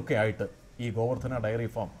ഉൽപ്പന്നങ്ങളും ഒക്കെ ആയിട്ട് ഈ ഗോവർദ്ധന ഡയറി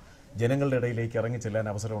ഫാം ജനങ്ങളുടെ ഇടയിലേക്ക് ഇറങ്ങി ചെല്ലാൻ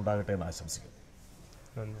അവസരം ഉണ്ടാകട്ടെ എന്ന് ആശംസിക്കുന്നു.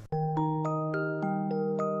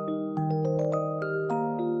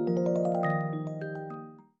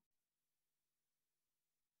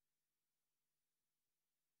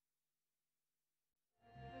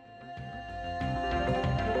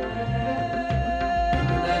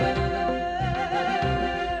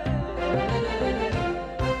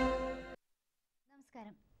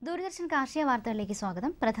 ദൂരദർശൻ കാർഷിക വാർത്തകളിലേക്ക്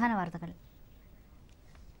സ്വാഗതം. പ്രധാന വാർത്തകൾ.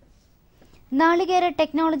 നാളികേര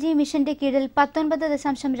ടെക്നോളജി മിഷന്റെ കീഴിൽ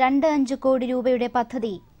 19.25 കോടി രൂപയുടെ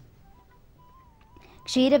പദ്ധതി.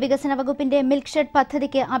 ക്ഷീരവികസന വകുപ്പിന്റെ മിൽക്ക് ഷെഡ്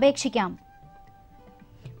പദ്ധതിക്ക് അപേക്ഷിക്കാം.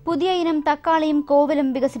 പുതിയ ഇനം തക്കാളിയും കോവലും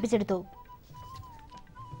വികസിപ്പിച്ചെടുത്തു.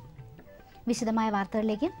 വിശദമായ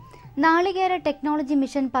വാർത്തകളിലേക്ക്. നാളികേര ടെക്നോളജി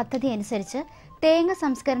മിഷൻ പദ്ധതി അനുസരിച്ച് തേങ്ങ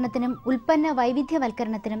സംസ്കരണത്തിനും ഉൽപ്പന്ന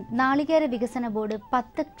വൈവിധ്യവൽക്കരണത്തിനും നാളികേര വികസന ബോർഡ്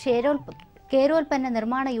 10 ക്ഷീരോൽപ്പന്ന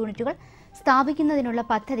നിർമ്മാണ യൂണിറ്റുകൾ സ്ഥാപിക്കുന്നതിനുള്ള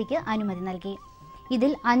പദ്ധതിക്ക് അനുമതി നൽകി.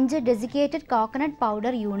 ഇതിൽ 5 ഡെസിക്കേറ്റഡ് കോക്കനട്ട്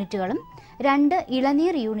പൗഡർ യൂണിറ്റുകളും 2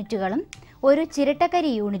 ഇളനീർ യൂണിറ്റുകളും 1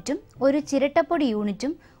 ചിരട്ടക്കരി യൂണിറ്റും 1 ചിരട്ടപ്പൊടി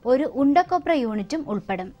യൂണിറ്റും 1 ഉണ്ടക്കൊപ്ര യൂണിറ്റും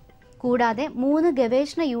ഉൾപ്പെടും. കൂടാതെ 3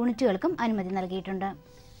 ഗവേഷണ യൂണിറ്റുകൾക്കും അനുമതി നൽകിയിട്ടുണ്ട്.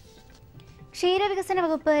 ക്ഷീരവികസന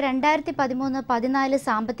വകുപ്പ് 2013-14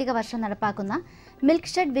 സാമ്പത്തിക വർഷം നടപ്പാക്കുന്ന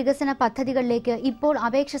മിൽക്ക് ഷെഡ് വികസന പദ്ധതികളിലേക്ക് ഇപ്പോൾ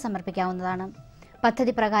അപേക്ഷ സമർപ്പിക്കാവുന്നതാണ്.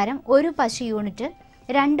 പദ്ധതി പ്രകാരം 1 പശു യൂണിറ്റ്,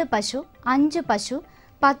 2 പശു, 5 പശു,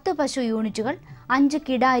 10 പശു യൂണിറ്റുകൾ, 5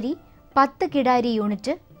 കിടാരി, 10 കിടാരി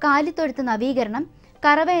യൂണിറ്റ്, കാലിത്തൊഴുത്ത് നവീകരണം,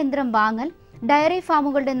 കറവയന്ത്രം വാങ്ങൽ, ഡയറി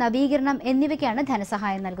ഫാമുകളുടെ നവീകരണം എന്നിവയ്ക്കാണ്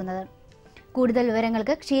ധനസഹായം നൽകുന്നത്. കൂടുതൽ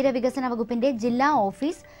വിവരങ്ങൾക്ക് ക്ഷീരവികസന വകുപ്പിന്റെ ജില്ലാ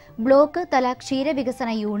ഓഫീസ്, ബ്ലോക്ക് തല ക്ഷീരവികസന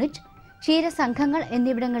യൂണിറ്റ്, ക്ഷീരസംഘങ്ങൾ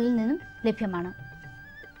എന്നിവിടങ്ങളിൽ നിന്നും ലഭ്യമാണ്.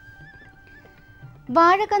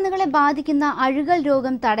 വാഴക്കന്നുകളെ ബാധിക്കുന്ന അഴുകൽ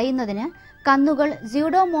രോഗം തടയുന്നതിന് കന്നുകൾ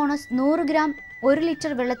സ്യൂഡോമോണസ് 100 ഗ്രാം 1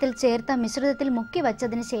 ലിറ്റർ വെള്ളത്തിൽ ചേർത്ത മിശ്രിതത്തിൽ മുക്കി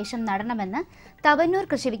വച്ചതിന് ശേഷം നടണമെന്ന് തവന്നൂർ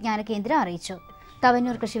കൃഷിവിജ്ഞാന കേന്ദ്രം അറിയിച്ചു.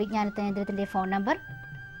 തവന്നൂർ കൃഷിവിജ്ഞാന കേന്ദ്രത്തിന്റെ ഫോൺ നമ്പർ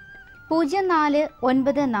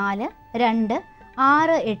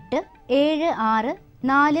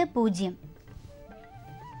 049426876440.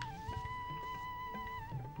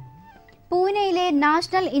 പൂനെയിലെ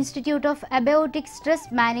national institute of abiotic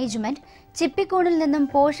stress management ചിപ്പിക്കൂണിൽ നിന്നും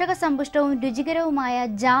പോഷക സമ്പുഷ്ടവും രുചികരവുമായ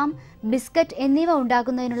ജാം, ബിസ്ക്കറ്റ് എന്നിവ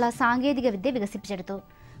ഉണ്ടാക്കുന്നതിനുള്ള സാങ്കേതിക വിദ്യ വികസിപ്പിച്ചെടുത്തു.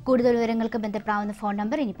 കൂടുതൽ വിവരങ്ങൾക്ക് ബന്ധപ്പെടാവുന്ന ഫോൺ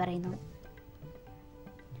നമ്പർ ഇനി പറയുന്നു: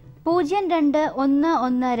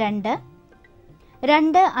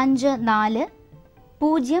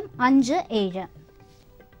 02112254-057.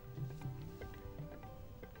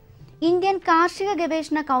 ഇന്ത്യൻ കാർഷിക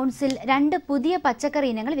ഗവേഷണ കൗൺസിൽ 2 പുതിയ പച്ചക്കറി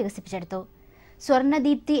ഇനങ്ങൾ വികസിപ്പിച്ചെടുത്തു.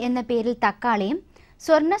 സ്വർണ്ണദീപ്തി എന്ന പേരിൽ തക്കാളിയും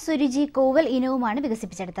സ്വർണ്ണസുരുചി കോവൽ ഇനവുമാണ്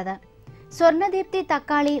വികസിപ്പിച്ചെടുത്തത്. സ്വർണ്ണദീപ്തി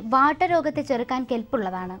തക്കാളി വാട്ടരോഗത്തെ ചെറുക്കാൻ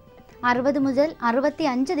കെൽപ്പുള്ളതാണ്. 60 മുതൽ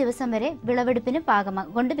 65 ദിവസം വരെ വിളവെടുപ്പിന്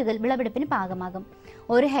പാകമാകും.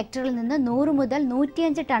 1 ഹെക്ടറിൽ നിന്ന് 100 മുതൽ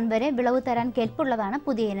 105 ടൺ വരെ വിളവ് തരാൻ കെൽപ്പുള്ളതാണ്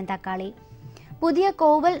പുതിയ ഇനം തക്കാളി. പുതിയ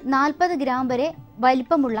കോവൽ 40 ഗ്രാം വരെ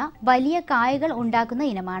വലിപ്പമുള്ള വലിയ കായകൾ ഉണ്ടാക്കുന്ന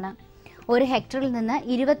ഇനമാണ്. 1 ഹെക്ടറിൽ നിന്ന്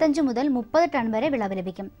 25 മുതൽ 30 ടൺ വരെ വിളവ്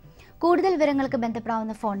ലഭിക്കും. കൂടുതൽ വിവരങ്ങൾക്ക്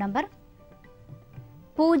ബന്ധപ്പെടാവുന്ന ഫോൺ നമ്പർ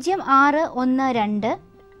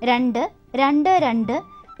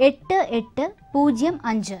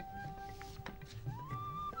 0612228805.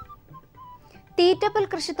 തീറ്റപ്പുൽ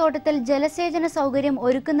കൃഷിത്തോട്ടത്തിൽ ജലസേചന സൗകര്യം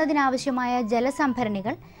ഒരുക്കുന്നതിനാവശ്യമായ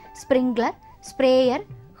ജലസംഭരണികൾ, സ്പ്രിംഗ്ലർ, സ്പ്രേയർ,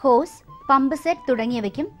 ഹോസ്, പമ്പ് സെറ്റ്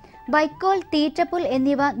തുടങ്ങിയവയ്ക്കും വൈക്കോൽ, തീറ്റപ്പുൽ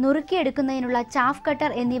എന്നിവ നുറുക്കിയെടുക്കുന്നതിനുള്ള ചാഫ്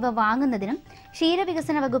കട്ടർ എന്നിവ വാങ്ങുന്നതിനും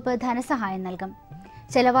ക്ഷീരവികസന വകുപ്പ് ധനസഹായം നൽകും.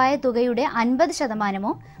 ചെലവായ തുകയുടെ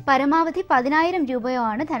 50% പരമാവധി 10,000 രൂപയോ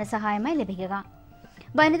ആണ് ധനസഹായമായി ലഭിക്കുക.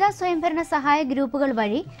 വനിതാ സ്വയം സഹായ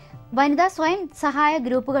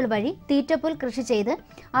ഗ്രൂപ്പുകൾ വഴി തീറ്റപ്പുൽ കൃഷി ചെയ്ത്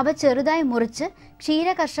അവ ചെറുതായി മുറിച്ച് ക്ഷീര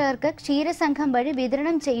കർഷകർക്ക് ക്ഷീരസംഘം വഴി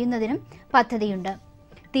വിതരണം ചെയ്യുന്നതിനും പദ്ധതിയുണ്ട്.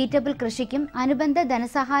 തീറ്റപ്പുൽ കൃഷിക്കും അനുബന്ധ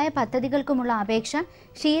ധനസഹായ പദ്ധതികൾക്കുമുള്ള അപേക്ഷ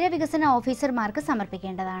ക്ഷീരവികസന ഓഫീസർമാർക്ക്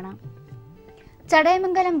സമർപ്പിക്കേണ്ടതാണ്.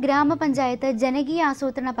 ചടയമംഗലം ഗ്രാമപഞ്ചായത്ത് ജനകീയ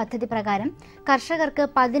ആസൂത്രണ പദ്ധതി പ്രകാരം കർഷകർക്ക്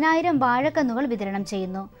 10,000 വാഴക്കന്നുകൾ വിതരണം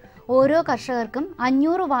ചെയ്യുന്നു. ഓരോ കർഷകർക്കും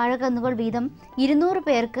 500 വാഴക്കന്നുകൾ വീതം 200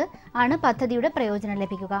 പേർക്ക് ആണ് പദ്ധതിയുടെ പ്രയോജനം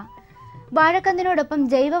ലഭിക്കുക. വാഴക്കന്നിനോടൊപ്പം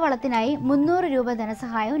ജൈവവളത്തിനായി 300 രൂപ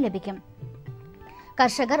ധനസഹായവും ലഭിക്കും.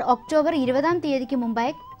 കർഷകർ ഒക്ടോബർ 20-ാം തീയതിക്ക്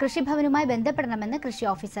മുമ്പായി കൃഷിഭവനുമായി ബന്ധപ്പെടണമെന്ന് കൃഷി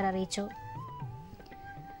ഓഫീസർ അറിയിച്ചു.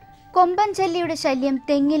 കൊമ്പൻ ചെല്ലിയുടെ ശല്യം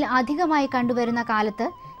തെങ്ങിൽ അധികമായി കണ്ടുവരുന്ന കാലത്ത്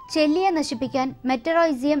ചെല്ലിയെ നശിപ്പിക്കാൻ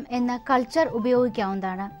മെറ്ററൈസിയം എന്ന കൾച്ചർ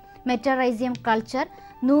ഉപയോഗിക്കാവുന്നതാണ്. മെറ്ററൈസിയം കൾച്ചർ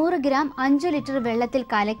 100 ഗ്രാം 5 ലിറ്റർ വെള്ളത്തിൽ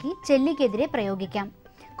കലക്കി ചെല്ലിക്കെതിരെ പ്രയോഗിക്കാം.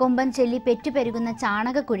 കൊമ്പൻ ചെല്ലി പെറ്റുപെരുകുന്ന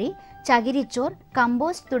ചാണകക്കുഴി, ചകിരിച്ചോർ,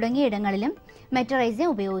 കമ്പോസ്റ്റ് തുടങ്ങിയ ഇടങ്ങളിലും മെറ്ററൈസിയം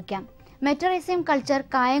ഉപയോഗിക്കാം. മെറ്ററൈസിയം കൾച്ചർ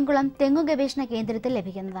കായംകുളം തെങ്ങു ഗവേഷണ കേന്ദ്രത്തിൽ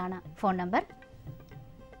ലഭിക്കുന്നതാണ്. Phone number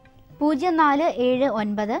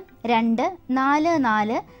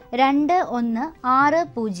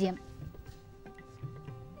 0479244216.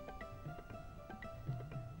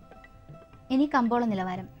 ഇനി കമ്പോള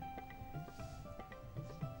നിലവാരം.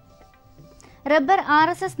 റബ്ബർ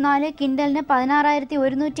RSS 4 കിൻഡലിന്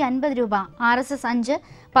 16,150 രൂപ, RSS 5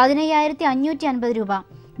 15,550 രൂപ,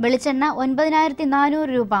 വെളിച്ചെണ്ണ 9,400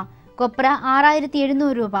 രൂപ, കൊപ്ര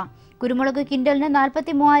 6,700 രൂപ, കുരുമുളക് കിൻഡലിന്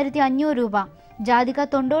 43,500 രൂപ, ജാതിക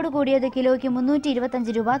തൊണ്ടോട് കൂടിയത് കിലോയ്ക്ക്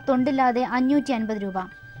 325 രൂപ, തൊണ്ടില്ലാതെ 550 രൂപ.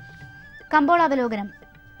 കമ്പോള അവലോകനം.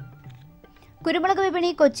 കുരുമുളക് വിപണി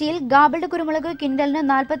കൊച്ചിയിൽ ഗാബിൾഡ് കുരുമുളക് കിൻഡലിന്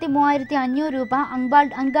 43,500 രൂപ,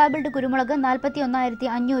 അൺഗാബിൾഡ് കുരുമുളക്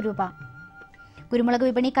 41,500 രൂപ. കുരുമുളക്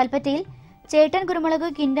വിപണി കൽപ്പറ്റയിൽ ചേട്ടൻ കുരുമുളക്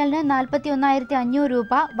ക്വിൻ്റലിന് 41,500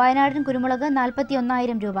 രൂപ, വയനാടൻ കുരുമുളക്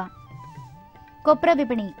 41,000 രൂപ. കൊപ്ര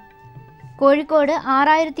വിപണി കോഴിക്കോട്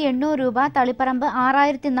 6,800 രൂപ, തളിപ്പറമ്പ്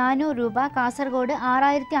 6,400 രൂപ, കാസർഗോഡ്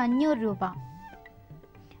 6,500 രൂപ.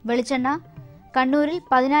 വെളിച്ചെണ്ണ കണ്ണൂരിൽ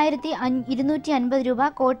 10,250 രൂപ,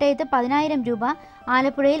 കോട്ടയത്ത് 10,000 രൂപ,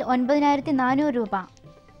 ആലപ്പുഴയിൽ 9,400 രൂപ.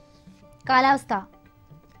 കാലാവസ്ഥ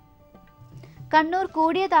കണ്ണൂർ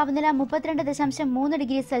കൂടിയ താപനില 32.3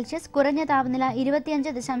 ഡിഗ്രി സെൽഷ്യസ്, കുറഞ്ഞ താപനില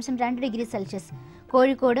 25.2 ഡിഗ്രി സെൽഷ്യസ്.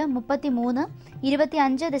 കോഴിക്കോട് 33,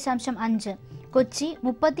 25.5. കൊച്ചി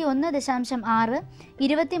 31.6,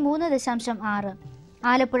 23.6.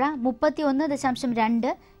 ആലപ്പുഴ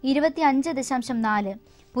 31.2, 25.4.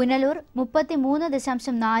 പുനലൂർ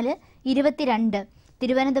 33.4, 22.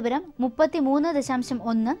 തിരുവനന്തപുരം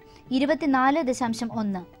 33.1,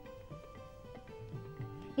 24.1.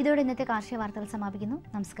 ഇതോടെ ഇന്നത്തെ കാർഷിക വാർത്തകൾ സമാപിക്കുന്നു.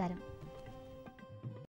 നമസ്കാരം.